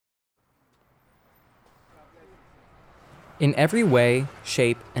In every way,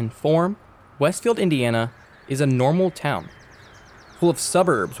 shape, and form, Westfield, Indiana is a normal town, full of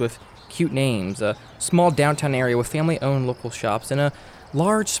suburbs with cute names, a small downtown area with family-owned local shops, and a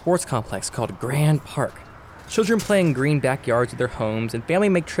large sports complex called Grand Park. Children play in green backyards of their homes, and family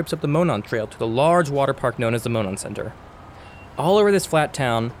make trips up the Monon Trail to the large water park known as the Monon Center. All over this flat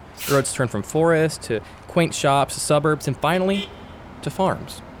town, the roads turn from forest to quaint shops, to suburbs, and finally, to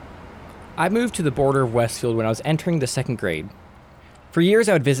farms. I moved to the border of Westfield when I was entering the second grade. For years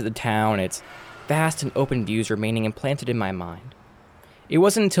I would visit the town, its vast and open views remaining implanted in my mind. It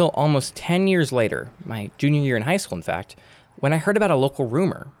wasn't until almost 10 years later, my junior year in high school in fact, when I heard about a local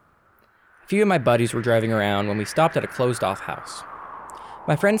rumor. A few of my buddies were driving around when we stopped at a closed-off house.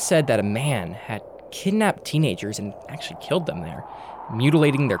 My friends said that a man had kidnapped teenagers and actually killed them there,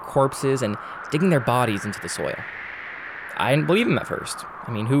 mutilating their corpses and digging their bodies into the soil. I didn't believe him at first.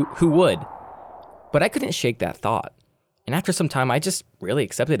 I mean, who would? But I couldn't shake that thought. And after some time, I just really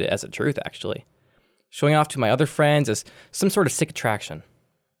accepted it as a truth, actually, showing off to my other friends as some sort of sick attraction.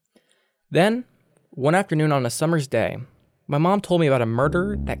 Then, one afternoon on a summer's day, my mom told me about a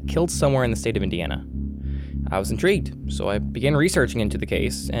murder that killed somewhere in the state of Indiana. I was intrigued, so I began researching into the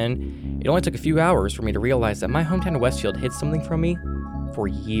case, and it only took a few hours for me to realize that my hometown of Westfield hid something from me for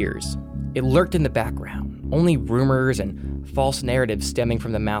years. It lurked in the background, only rumors and false narratives stemming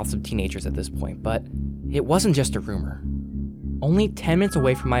from the mouths of teenagers at this point, but it wasn't just a rumor. Only 10 minutes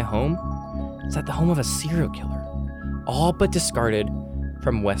away from my home sat the home of a serial killer, all but discarded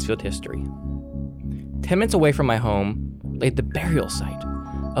from Westfield history. 10 minutes away from my home lay the burial site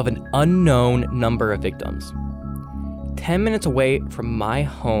of an unknown number of victims. 10 minutes away from my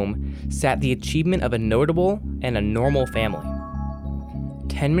home sat the achievement of a notable and a normal family.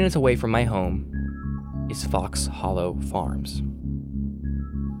 10 minutes away from my home is Fox Hollow Farms.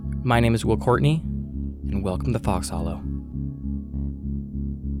 My name is Will Courtney, and welcome to Fox Hollow.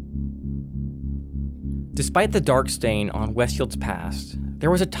 Despite the dark stain on Westfield's past,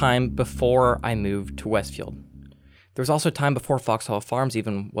 there was a time before I moved to Westfield. There was also a time before Fox Hollow Farms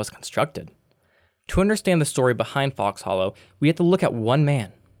even was constructed. To understand the story behind Fox Hollow, we have to look at one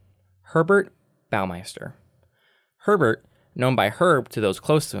man, Herbert Baumeister. Herbert, known by Herb to those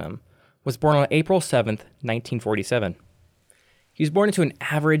close to him, was born on April 7th, 1947. He was born into an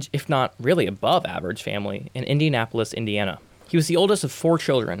average, if not really above average, family in Indianapolis, Indiana. He was the oldest of 4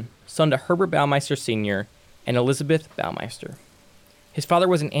 children, son to Herbert Baumeister Sr. and Elizabeth Baumeister. His father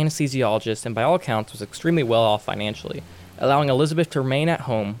was an anesthesiologist and by all accounts was extremely well off financially, allowing Elizabeth to remain at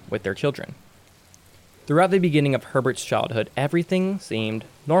home with their children. Throughout the beginning of Herbert's childhood, everything seemed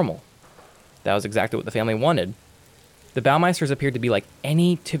normal. That was exactly what the family wanted. The Baumeisters appeared to be like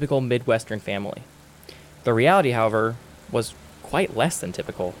any typical Midwestern family. The reality, however, was quite less than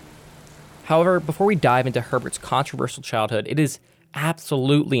typical. However, before we dive into Herbert's controversial childhood, it is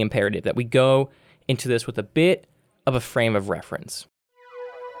absolutely imperative that we go into this with a bit of a frame of reference.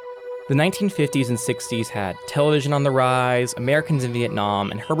 The 1950s and 60s had television on the rise, Americans in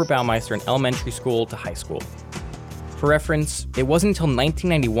Vietnam, and Herbert Baumeister in elementary school to high school. For reference, it wasn't until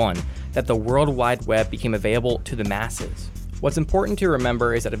 1991 that the World Wide Web became available to the masses. What's important to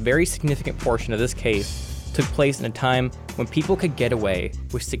remember is that a very significant portion of this case took place in a time when people could get away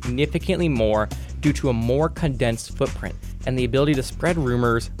with significantly more due to a more condensed footprint and the ability to spread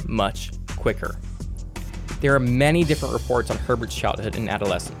rumors much quicker. There are many different reports on Herbert's childhood and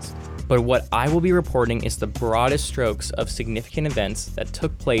adolescence, but what I will be reporting is the broadest strokes of significant events that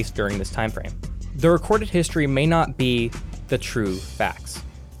took place during this time frame. The recorded history may not be the true facts,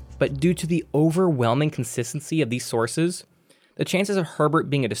 but due to the overwhelming consistency of these sources, the chances of Herbert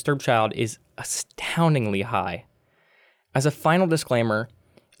being a disturbed child is astoundingly high. As a final disclaimer,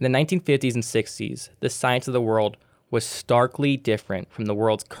 in the 1950s and 60s, the science of the world was starkly different from the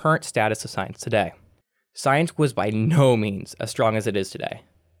world's current status of science today. Science was by no means as strong as it is today.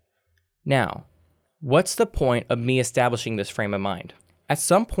 Now, what's the point of me establishing this frame of mind? At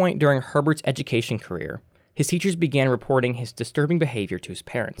some point during Herbert's education career, his teachers began reporting his disturbing behavior to his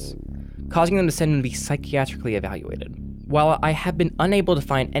parents, causing them to send him to be psychiatrically evaluated. While I have been unable to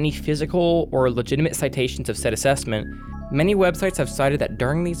find any physical or legitimate citations of said assessment, many websites have cited that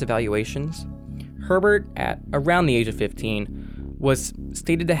during these evaluations, Herbert, at around the age of 15, was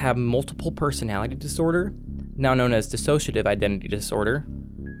stated to have multiple personality disorder, now known as dissociative identity disorder,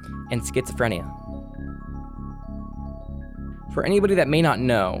 and schizophrenia. For anybody that may not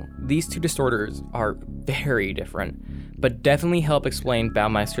know, these two disorders are very different, but definitely help explain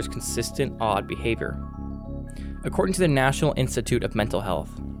Baumeister's consistent odd behavior. According to the National Institute of Mental Health,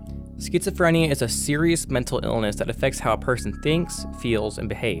 schizophrenia is a serious mental illness that affects how a person thinks, feels, and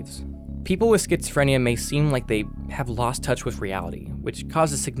behaves. People with schizophrenia may seem like they have lost touch with reality, which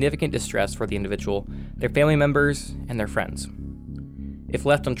causes significant distress for the individual, their family members, and their friends. If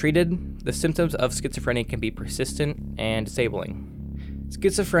left untreated, the symptoms of schizophrenia can be persistent and disabling.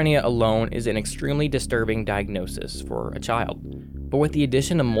 Schizophrenia alone is an extremely disturbing diagnosis for a child, but with the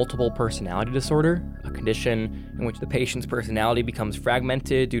addition of multiple personality disorder, a condition in which the patient's personality becomes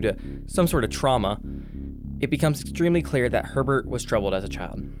fragmented due to some sort of trauma, it becomes extremely clear that Herbert was troubled as a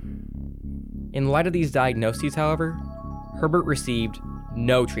child. In light of these diagnoses, however, Herbert received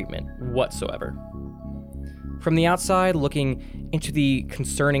no treatment whatsoever. From the outside, looking into the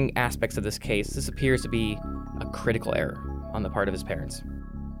concerning aspects of this case, this appears to be a critical error on the part of his parents.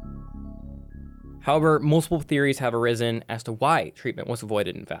 However, multiple theories have arisen as to why treatment was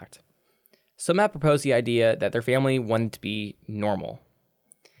avoided, in fact. Some have proposed the idea that their family wanted to be normal.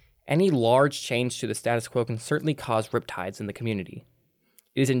 Any large change to the status quo can certainly cause riptides in the community.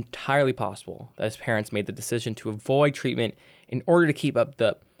 It is entirely possible that his parents made the decision to avoid treatment in order to keep up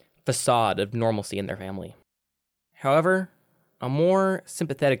the facade of normalcy in their family. However, a more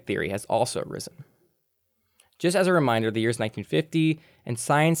sympathetic theory has also arisen. Just as a reminder, the year is 1950, and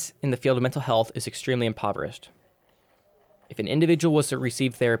science in the field of mental health is extremely impoverished. If an individual was to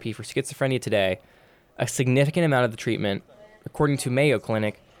receive therapy for schizophrenia today, a significant amount of the treatment, according to Mayo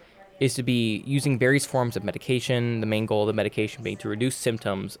Clinic, is to be using various forms of medication, the main goal of the medication being to reduce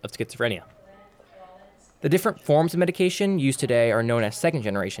symptoms of schizophrenia. The different forms of medication used today are known as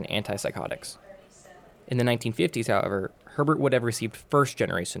second-generation antipsychotics. In the 1950s, however, Herbert would have received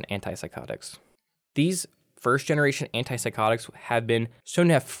first-generation antipsychotics. These first-generation antipsychotics have been shown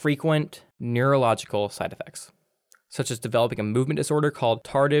to have frequent neurological side effects, such as developing a movement disorder called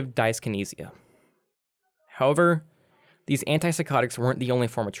tardive dyskinesia. However, these antipsychotics weren't the only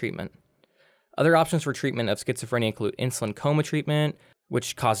form of treatment. Other options for treatment of schizophrenia include insulin coma treatment,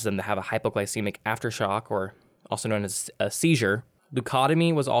 which causes them to have a hypoglycemic aftershock, or also known as a seizure.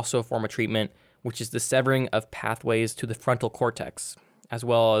 Leucotomy was also a form of treatment, which is the severing of pathways to the frontal cortex, as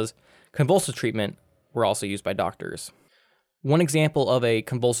well as convulsive treatment were also used by doctors. One example of a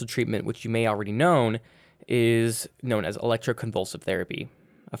convulsive treatment, which you may already know, is known as electroconvulsive therapy,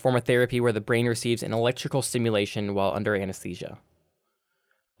 a form of therapy where the brain receives an electrical stimulation while under anesthesia.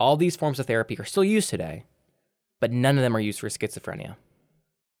 All these forms of therapy are still used today, but none of them are used for schizophrenia.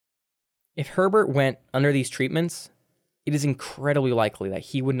 If Herbert went under these treatments, it is incredibly likely that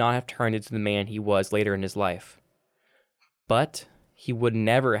he would not have turned into the man he was later in his life. But he would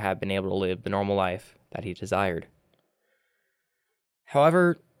never have been able to live the normal life that he desired.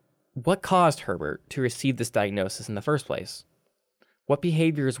 However, what caused Herbert to receive this diagnosis in the first place? What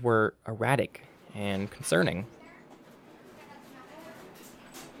behaviors were erratic and concerning?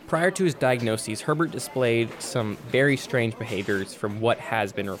 Prior to his diagnoses, Herbert displayed some very strange behaviors from what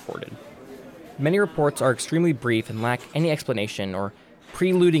has been reported. Many reports are extremely brief and lack any explanation or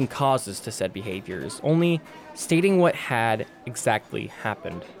preluding causes to said behaviors, only stating what had exactly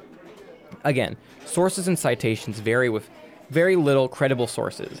happened. Again, sources and citations vary with very little credible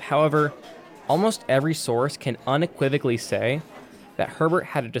sources. However, almost every source can unequivocally say that Herbert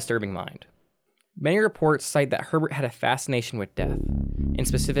had a disturbing mind. Many reports cite that Herbert had a fascination with death, in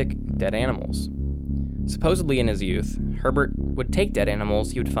specific, dead animals. Supposedly in his youth, Herbert would take dead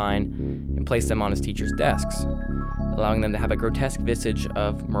animals he would find and place them on his teachers' desks, allowing them to have a grotesque visage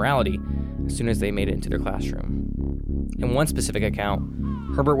of morality as soon as they made it into their classroom. In one specific account,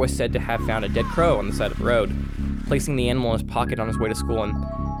 Herbert was said to have found a dead crow on the side of the road, placing the animal in his pocket on his way to school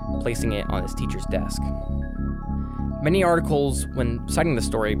and placing it on his teacher's desk. Many articles, when citing the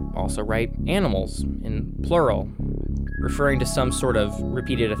story, also write animals in plural, referring to some sort of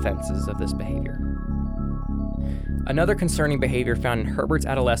repeated offenses of this behavior. Another concerning behavior found in Herbert's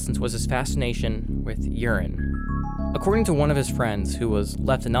adolescence was his fascination with urine. According to one of his friends, who was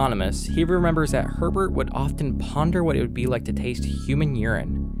left anonymous, he remembers that Herbert would often ponder what it would be like to taste human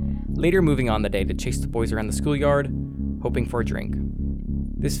urine, later moving on the day to chase the boys around the schoolyard, hoping for a drink.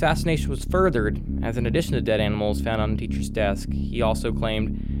 This fascination was furthered, as in addition to dead animals found on a teacher's desk, he also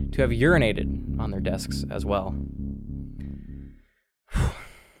claimed to have urinated on their desks as well.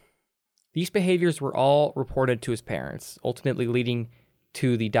 These behaviors were all reported to his parents, ultimately leading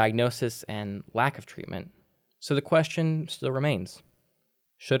to the diagnosis and lack of treatment. So the question still remains: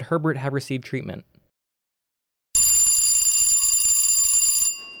 should Herbert have received treatment?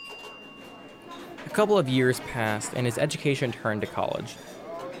 A couple of years passed and his education turned to college.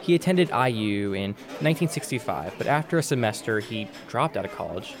 He attended IU in 1965, but after a semester he dropped out of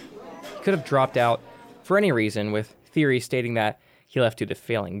college. He could have dropped out for any reason, with theories stating that he left due to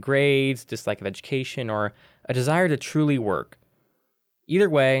failing grades, dislike of education, or a desire to truly work. Either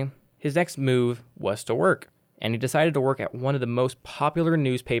way, his next move was to work, and he decided to work at one of the most popular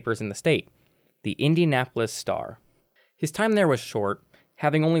newspapers in the state, the Indianapolis Star. His time there was short,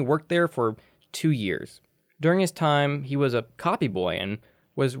 having only worked there for 2 years. During his time, he was a copy boy and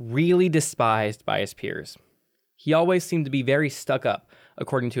was really despised by his peers. He always seemed to be very stuck up,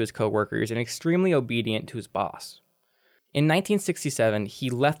 according to his coworkers, and extremely obedient to his boss. In 1967, he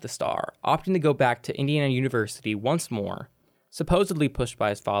left the Star, opting to go back to Indiana University once more, supposedly pushed by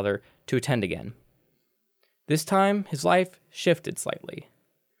his father to attend again. This time, his life shifted slightly.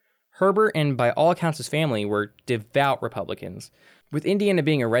 Herbert, and by all accounts his family, were devout Republicans. With Indiana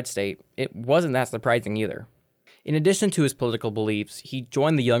being a red state, it wasn't that surprising either. In addition to his political beliefs, he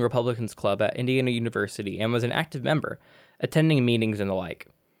joined the Young Republicans Club at Indiana University and was an active member, attending meetings and the like.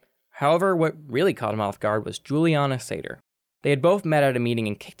 However, what really caught him off guard was Juliana Sater. They had both met at a meeting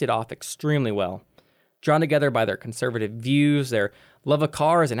and kicked it off extremely well, drawn together by their conservative views, their love of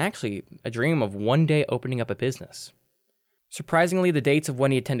cars, and actually a dream of one day opening up a business. Surprisingly, the dates of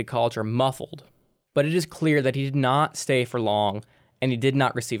when he attended college are muffled, but it is clear that he did not stay for long and he did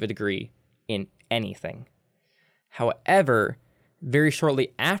not receive a degree in anything. However, very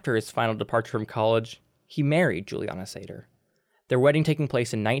shortly after his final departure from college, he married Juliana Sater, their wedding taking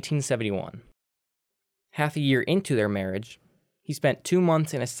place in 1971. Half a year into their marriage, he spent 2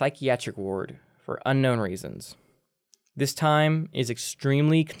 months in a psychiatric ward for unknown reasons. This time is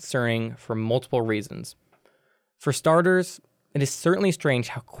extremely concerning for multiple reasons. For starters, it is certainly strange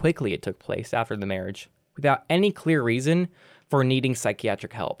how quickly it took place after the marriage, without any clear reason for needing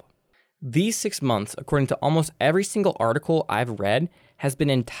psychiatric help. These 6 months, according to almost every single article I've read, has been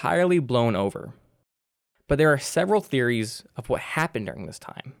entirely blown over. But there are several theories of what happened during this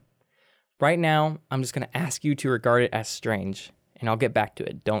time. Right now, I'm just going to ask you to regard it as strange, and I'll get back to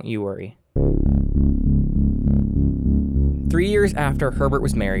it, don't you worry. 3 years after Herbert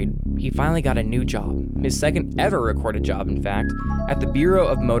was married, he finally got a new job, his second ever recorded job, in fact, at the Bureau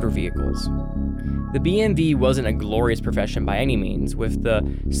of Motor Vehicles. The BMV wasn't a glorious profession by any means, with the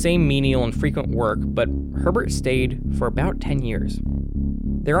same menial and frequent work, but Herbert stayed for about 10 years.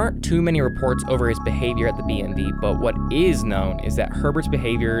 There aren't too many reports over his behavior at the BMV, but what is known is that Herbert's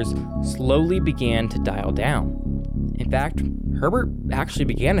behaviors slowly began to dial down. In fact, Herbert actually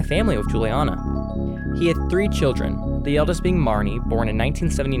began a family with Juliana. He had 3 children, the eldest being Marnie, born in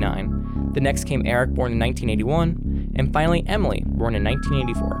 1979, the next came Eric, born in 1981, and finally Emily, born in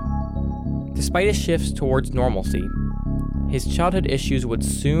 1984. Despite his shifts towards normalcy, his childhood issues would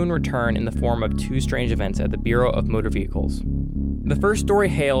soon return in the form of 2 strange events at the Bureau of Motor Vehicles. The first story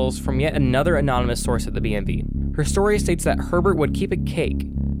hails from yet another anonymous source at the BMV. Her story states that Herbert would keep a cake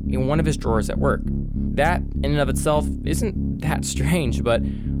in one of his drawers at work. That, in and of itself, isn't that strange, but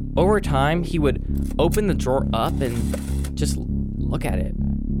over time, he would open the drawer up and just look at it,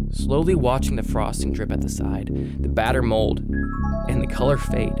 slowly watching the frosting drip at the side, the batter mold, and the color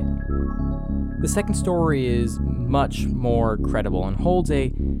fade. The second story is much more credible and holds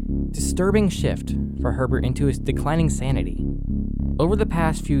a disturbing shift for Herbert into his declining sanity. Over the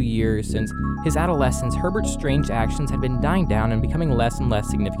past few years since his adolescence, Herbert's strange actions had been dying down and becoming less and less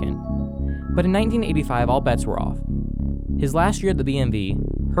significant. But in 1985, all bets were off. His last year at the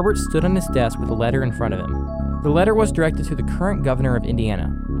BMV, Herbert stood on his desk with a letter in front of him. The letter was directed to the current governor of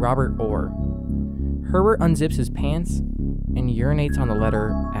Indiana, Robert Orr. Herbert unzips his pants and urinates on the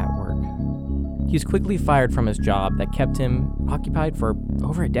letter at work. He was quickly fired from his job that kept him occupied for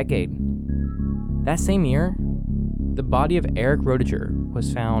over a decade. That same year, the body of Eric Roediger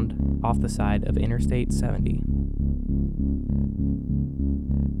was found off the side of Interstate 70.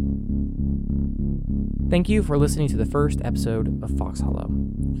 Thank you for listening to the first episode of Fox Hollow.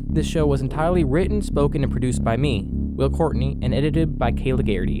 This show was entirely written, spoken, and produced by me, Will Courtney, and edited by Kayla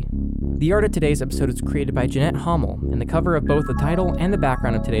Garrity. The art of today's episode is created by Jeanette Hommel, and the cover of both the title and the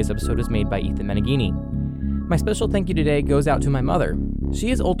background of today's episode is made by Ethan Meneghini. My special thank you today goes out to my mother.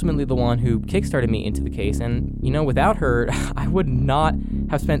 She is ultimately the one who kickstarted me into the case, and, without her, I would not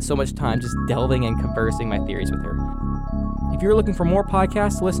have spent so much time just delving and conversing my theories with her. If you're looking for more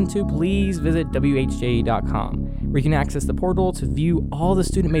podcasts to listen to, please visit WHJ.com, where you can access the portal to view all the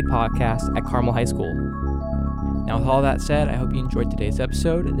student-made podcasts at Carmel High School. Now, with all that said, I hope you enjoyed today's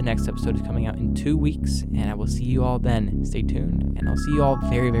episode. The next episode is coming out in 2 weeks, and I will see you all then. Stay tuned, and I'll see you all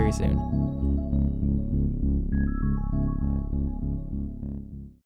very, very soon.